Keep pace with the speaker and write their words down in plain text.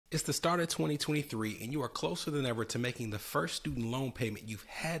It's the start of 2023 and you are closer than ever to making the first student loan payment you've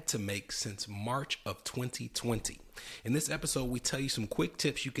had to make since March of 2020. In this episode, we tell you some quick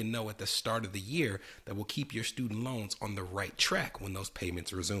tips you can know at the start of the year that will keep your student loans on the right track when those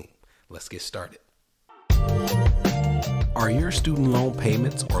payments resume. Let's get started. Are your student loan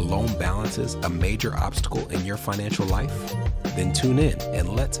payments or loan balances a major obstacle in your financial life? Then tune in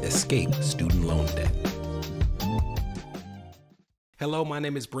and let's escape student loan debt. Hello, my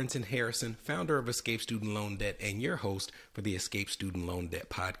name is Brenton Harrison, founder of Escape Student Loan Debt and your host for the Escape Student Loan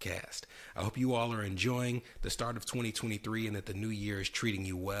Debt podcast. I hope you all are enjoying the start of 2023 and that the new year is treating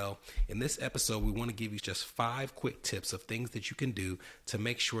you well. In this episode, we want to give you just 5 quick tips of things that you can do to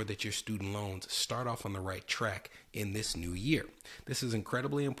make sure that your student loans start off on the right track in this new year. This is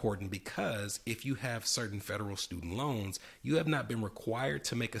incredibly important because if you have certain federal student loans, you have not been required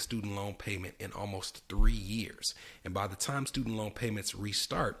to make a student loan payment in almost 3 years. And by the time student loan payments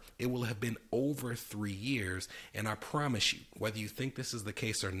restart, it will have been over 3 years. And I promise you, whether you think this is the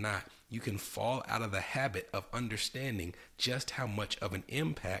case or not, you can fall out of the habit of understanding just how much of an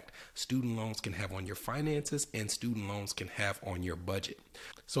impact student loans can have on your finances and student loans can have on your budget.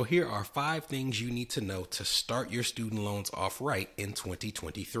 So here are 5 things you need to know to start your student loans off right in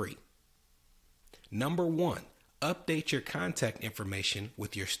 2023. Number 1, update your contact information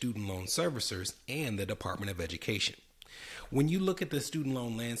with your student loan servicers and the Department of Education. When you look at the student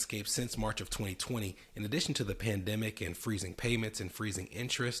loan landscape since March of 2020, in addition to the pandemic and freezing payments and freezing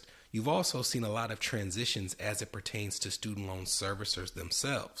interest, you've also seen a lot of transitions as it pertains to student loan servicers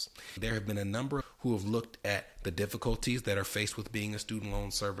themselves. There have been a number who have looked at the difficulties that are faced with being a student loan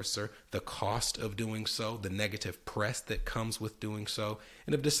servicer, the cost of doing so, the negative press that comes with doing so,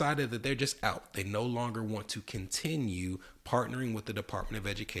 and have decided that they're just out. They no longer want to continue partnering with the Department of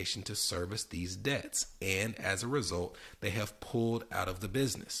Education to service these debts. And as a result, they have pulled out of the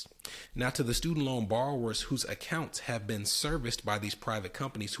business. Now, to the student loan borrowers whose accounts have been serviced by these private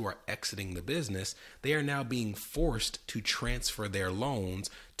companies who are exiting the business, they are now being forced to transfer their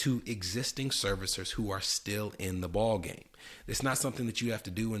loans to existing servicers who are still in the ballgame. It's not something that you have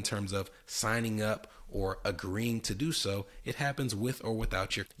to do in terms of signing up or agreeing to do so. It happens with or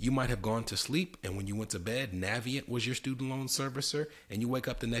without you might have gone to sleep, and when you went to bed, Navient was your student loan servicer, and you wake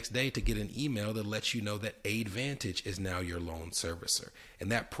up the next day to get an email that lets you know that Aidvantage is now your loan servicer. And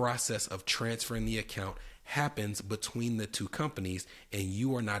that process of transferring the account happens between the two companies, and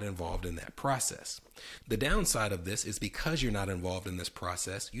you are not involved in that process. The downside of this is because you're not involved in this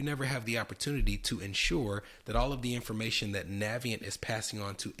process, you never have the opportunity to ensure that all of the information that Navient is passing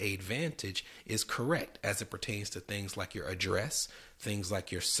on to Aidvantage is correct as it pertains to things like your address, things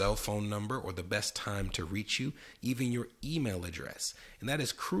like your cell phone number or the best time to reach you, even your email address. And that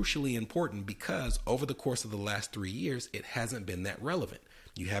is crucially important because over the course of the last 3 years, it hasn't been that relevant.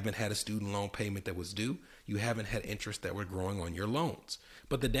 You haven't had a student loan payment that was due. You haven't had interest that were growing on your loans.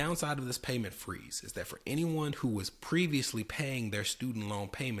 But the downside of this payment freeze is that for anyone who was previously paying their student loan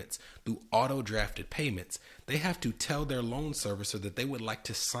payments through auto-drafted payments, they have to tell their loan servicer that they would like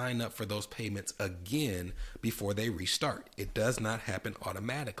to sign up for those payments again before they restart. It does not happen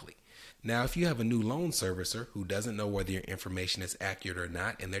automatically. Now, if you have a new loan servicer who doesn't know whether your information is accurate or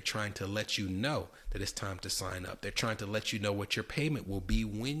not, and they're trying to let you know that it's time to sign up, they're trying to let you know what your payment will be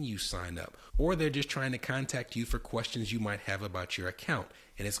when you sign up, or they're just trying to contact you for questions you might have about your account,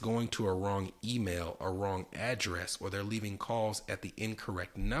 and it's going to a wrong email, a wrong address, or they're leaving calls at the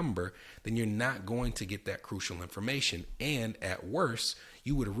incorrect number, then you're not going to get that crucial information. And at worst,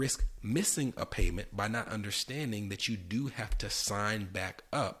 you would risk missing a payment by not understanding that you do have to sign back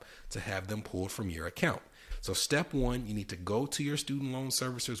up to have them pulled from your account. So step 1, you need to go to your student loan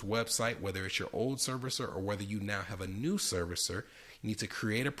servicer's website, whether it's your old servicer or whether you now have a new servicer. You need to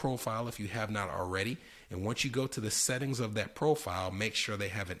create a profile if you have not already. And once you go to the settings of that profile, make sure they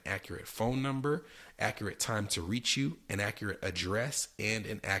have an accurate phone number, accurate time to reach you, an accurate address, and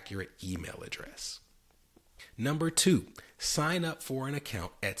an accurate email address. Number 2, sign up for an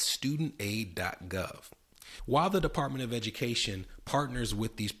account at studentaid.gov. While the Department of Education partners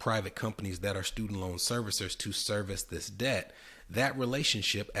with these private companies that are student loan servicers to service this debt, that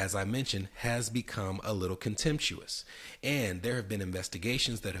relationship, as I mentioned, has become a little contemptuous. And there have been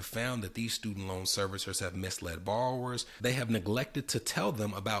investigations that have found that these student loan servicers have misled borrowers. They have neglected to tell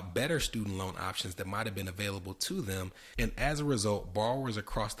them about better student loan options that might have been available to them. And as a result, borrowers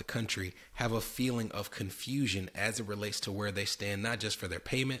across the country have a feeling of confusion as it relates to where they stand, not just for their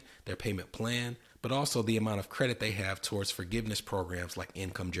payment plan, but also the amount of credit they have towards forgiveness programs like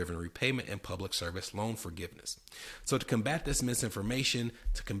income-driven repayment and public service loan forgiveness. So to combat this misinformation,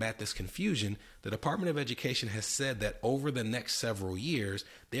 to combat this confusion, the Department of Education has said that over the next several years,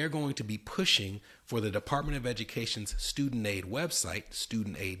 they're going to be pushing for the Department of Education's student aid website,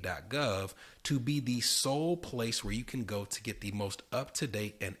 studentaid.gov, to be the sole place where you can go to get the most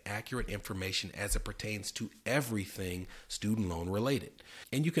up-to-date and accurate information as it pertains to everything student loan related.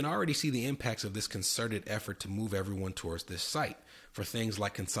 And you can already see the impacts of this concerted effort to move everyone towards this site. For things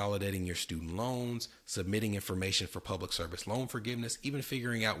like consolidating your student loans, submitting information for public service loan forgiveness, even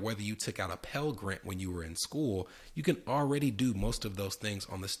figuring out whether you took out a Pell Grant when you were in school, you can already do most of those things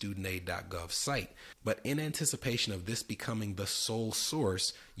on the studentaid.gov site. But in anticipation of this becoming the sole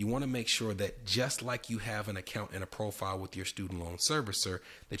source, you want to make sure that just like you have an account and a profile with your student loan servicer,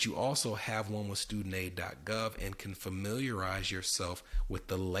 that you also have one with studentaid.gov and can familiarize yourself with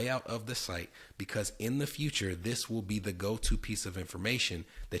the layout of the site, because in the future, this will be the go-to piece of information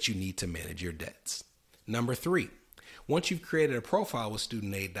that you need to manage your debts. Number 3, once you've created a profile with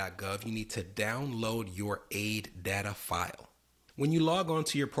studentaid.gov, you need to download your aid data file. When you log on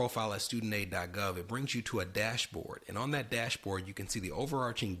to your profile at studentaid.gov, it brings you to a dashboard. And on that dashboard, you can see the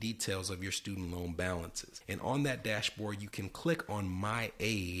overarching details of your student loan balances. And on that dashboard, you can click on My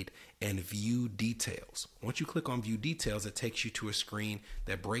Aid and view details. Once you click on view details, it takes you to a screen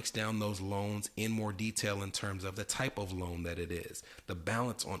that breaks down those loans in more detail in terms of the type of loan that it is, the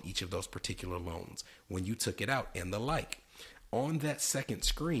balance on each of those particular loans, when you took it out, and the like. On that second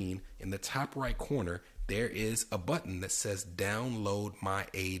screen, in the top right corner, there is a button that says Download My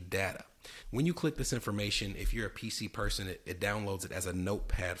Aid Data. When you click this information, if you're a PC person, it downloads it as a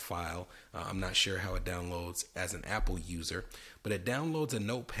notepad file. I'm not sure how it downloads as an Apple user, but it downloads a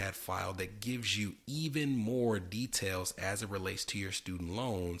notepad file that gives you even more details as it relates to your student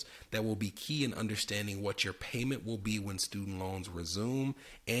loans that will be key in understanding what your payment will be when student loans resume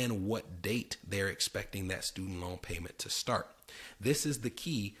and what date they're expecting that student loan payment to start. This is the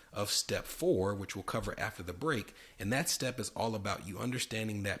key of step 4, which we'll cover after the break. And that step is all about you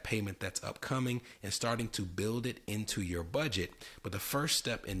understanding that payment that's upcoming and starting to build it into your budget. But the first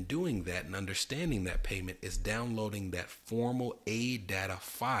step in doing that and understanding that payment is downloading that formal aid data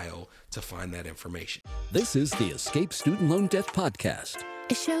file to find that information. This is the Escape Student Loan Debt Podcast,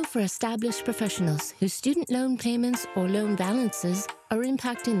 a show for established professionals whose student loan payments or loan balances are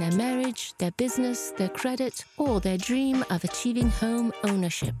impacting their marriage, their business, their credit, or their dream of achieving home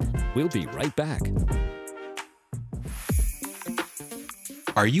ownership. We'll be right back.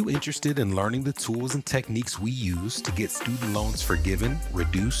 Are you interested in learning the tools and techniques we use to get student loans forgiven,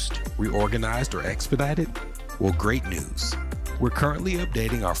 reduced, reorganized, or expedited? Well, great news. We're currently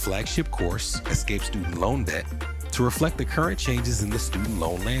updating our flagship course, Escape Student Loan Debt, to reflect the current changes in the student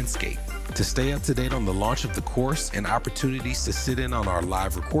loan landscape. To stay up to date on the launch of the course and opportunities to sit in on our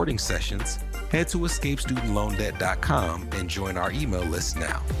live recording sessions, head to escapestudentloandebt.com and join our email list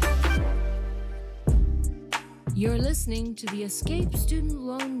now. You're listening to the Escape Student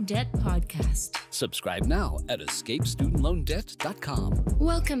Loan Debt Podcast. Subscribe now at escapestudentloandebt.com.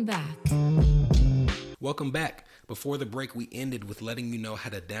 Welcome back. Welcome back. Before the break, we ended with letting you know how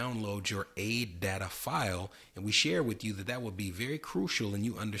to download your aid data file, and we shared with you that that would be very crucial in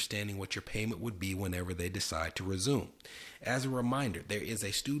you understanding what your payment would be whenever they decide to resume. As a reminder, there is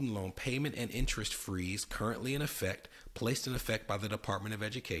a student loan payment and interest freeze currently in effect, placed in effect by the Department of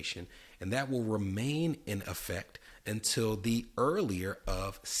Education, and that will remain in effect until the earlier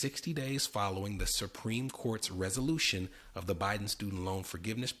of 60 days following the Supreme Court's resolution of the Biden Student Loan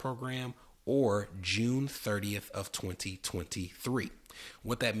Forgiveness Program, or June 30th of 2023.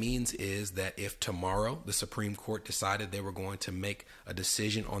 What that means is that if tomorrow the Supreme Court decided they were going to make a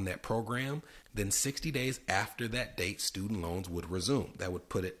decision on that program, then 60 days after that date, student loans would resume. That would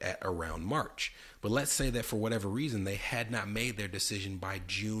put it at around March. But let's say that for whatever reason, they had not made their decision by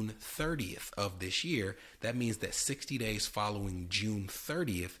June 30th of this year. That means that 60 days following June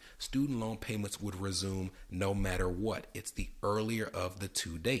 30th, student loan payments would resume no matter what. It's the earlier of the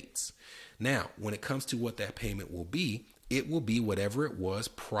two dates. Now, when it comes to what that payment will be, it will be whatever it was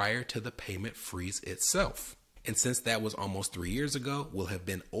prior to the payment freeze itself. And since that was almost 3 years ago, will have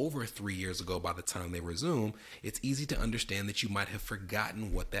been over 3 years ago by the time they resume, it's easy to understand that you might have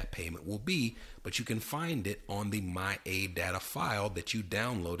forgotten what that payment will be, but you can find it on the My Aid Data file that you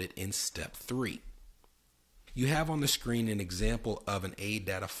downloaded in step 3. You have on the screen an example of an aid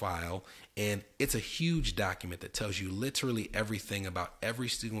data file, and it's a huge document that tells you literally everything about every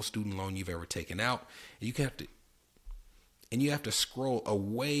single student loan you've ever taken out. And you have to scroll a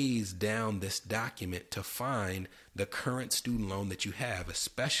ways down this document to find the current student loan that you have,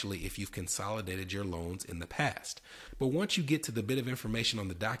 especially if you've consolidated your loans in the past. But once you get to the bit of information on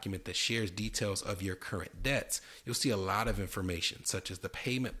the document that shares details of your current debts, you'll see a lot of information, such as the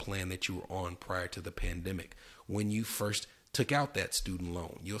payment plan that you were on prior to the pandemic. When you first took out that student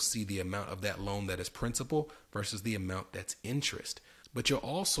loan, you'll see the amount of that loan that is principal versus the amount that's interest. But you'll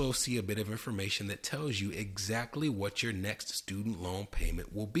also see a bit of information that tells you exactly what your next student loan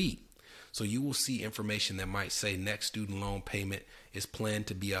payment will be. So you will see information that might say next student loan payment is planned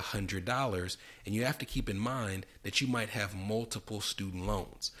to be $100. And you have to keep in mind that you might have multiple student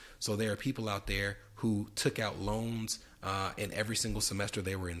loans. So there are people out there who took out loans in every single semester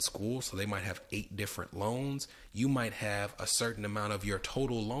they were in school. So they might have 8 different loans. You might have a certain amount of your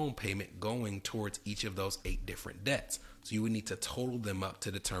total loan payment going towards each of those 8 different debts. So you would need to total them up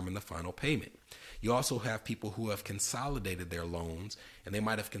to determine the final payment. You also have people who have consolidated their loans, and they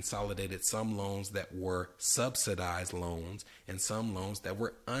might have consolidated some loans that were subsidized loans and some loans that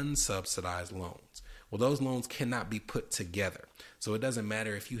were unsubsidized loans. Well, those loans cannot be put together. So it doesn't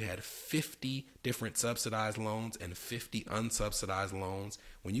matter if you had 50 different subsidized loans and 50 unsubsidized loans.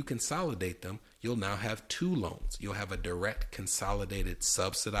 When you consolidate them, you'll now have 2 loans. You'll have a direct consolidated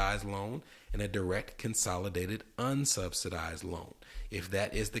subsidized loan and a direct consolidated unsubsidized loan. If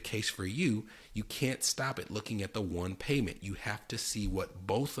that is the case for you, you can't stop at looking at the one payment. You have to see what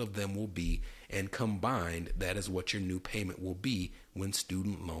both of them will be, and combined, that is what your new payment will be when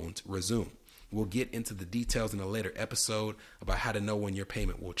student loans resume. We'll get into the details in a later episode about how to know when your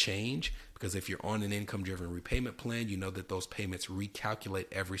payment will change, because if you're on an income-driven repayment plan, you know that those payments recalculate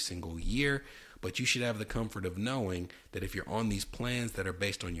every single year. But you should have the comfort of knowing that if you're on these plans that are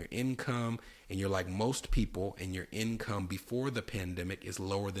based on your income, and you're like most people and your income before the pandemic is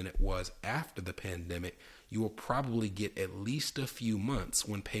lower than it was after the pandemic, you will probably get at least a few months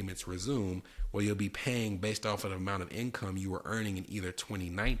when payments resume where you'll be paying based off of the amount of income you were earning in either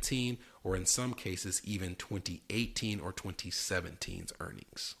 2019 or in some cases even 2018 or 2017's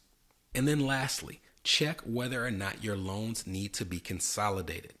earnings. And then lastly, check whether or not your loans need to be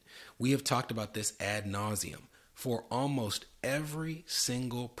consolidated. We have talked about this ad nauseum for almost every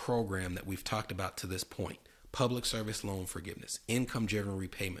single program that we've talked about to this point. Public service loan forgiveness, income-driven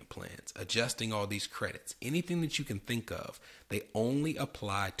repayment plans, adjusting all these credits, anything that you can think of, they only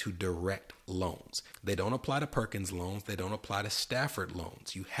apply to direct loans. They don't apply to Perkins loans. They don't apply to Stafford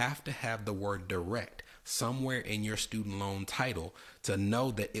loans. You have to have the word direct somewhere in your student loan title to know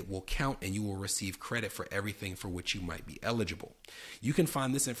that it will count and you will receive credit for everything for which you might be eligible. You can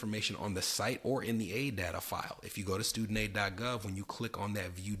find this information on the site or in the aid data file. If you go to studentaid.gov, when you click on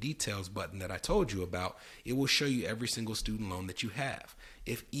that view details button that I told you about, it will show you every single student loan that you have.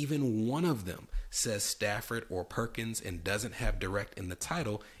 If even one of them says Stafford or Perkins and doesn't have direct in the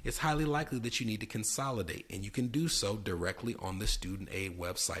title, it's highly likely that you need to consolidate, and you can do so directly on the student aid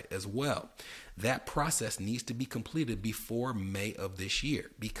website as well. That process needs to be completed before May of this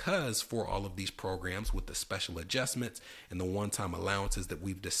year, because for all of these programs with the special adjustments and the one-time allowances that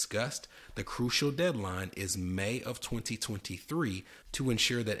we've discussed, the crucial deadline is May of 2023 to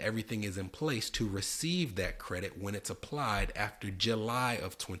ensure that everything is in place to receive that credit when it's applied after July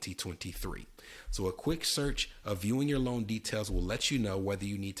of 2023. So a quick search of viewing your loan details will let you know whether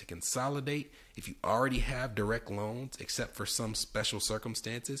you need to consolidate. If you already have direct loans, except for some special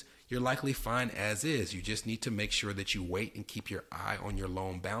circumstances, you're likely fine as is. You just need to make sure that you wait and keep your eye on your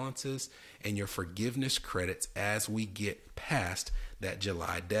loan balances and your forgiveness credits as we get past that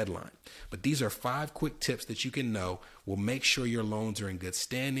July deadline. But these are 5 quick tips that you can know will make sure your loans are in good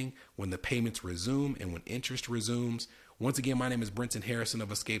standing when the payments resume and when interest resumes. Once again, my name is Brenton Harrison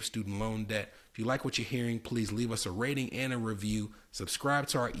of Escape Student Loan Debt. If you like what you're hearing, please leave us a rating and a review, subscribe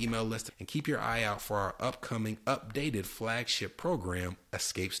to our email list, and keep your eye out for our upcoming updated flagship program,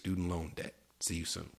 Escape Student Loan Debt. See you soon.